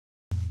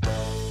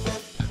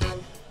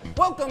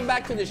Welcome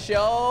back to the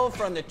show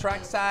from the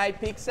Trackside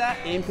Pizza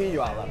in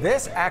Puyallup.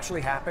 This actually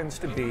happens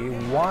to be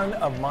one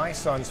of my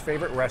son's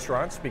favorite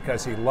restaurants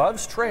because he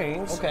loves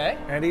trains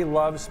and he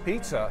loves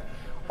pizza.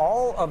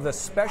 All of the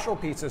special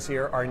pizzas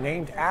here are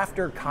named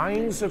after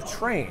kinds of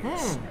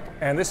trains.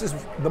 And this is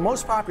the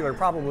most popular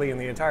probably in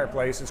the entire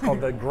place. It's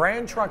called the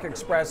Grand Trunk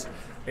Express,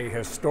 a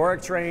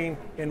historic train.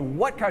 In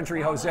what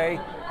country, Jose?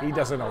 He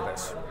doesn't know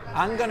this.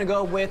 I'm gonna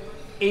go with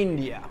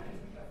India.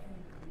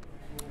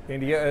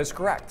 India is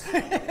correct.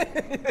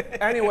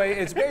 Anyway,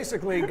 it's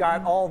basically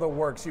got all the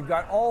works. You've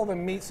got all the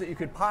meats that you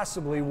could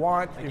possibly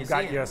want. You've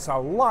got your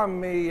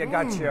salami, you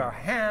got your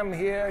ham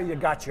here, you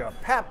got your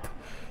pep.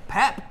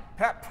 Pep?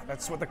 Pep.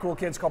 That's what the cool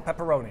kids call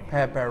pepperoni.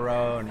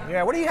 Pepperoni.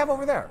 Yeah, what do you have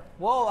over there?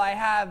 Well, I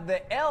have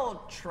the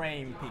L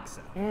train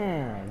pizza.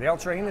 The L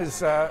train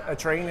is a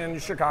train in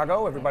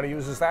Chicago. Everybody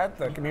uses that,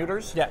 the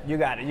commuters. Yeah, you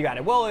got it, you got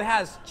it. Well, it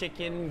has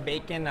chicken,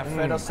 bacon,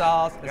 Alfredo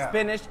sauce,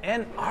 spinach,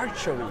 and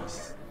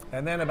anchovies.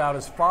 And then about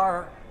as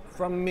far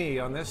from me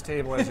on this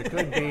table as it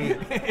could be,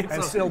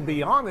 and still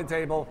beyond the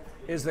table,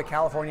 is the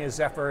California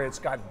Zephyr. It's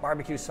got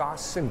barbecue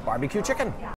sauce and barbecue chicken.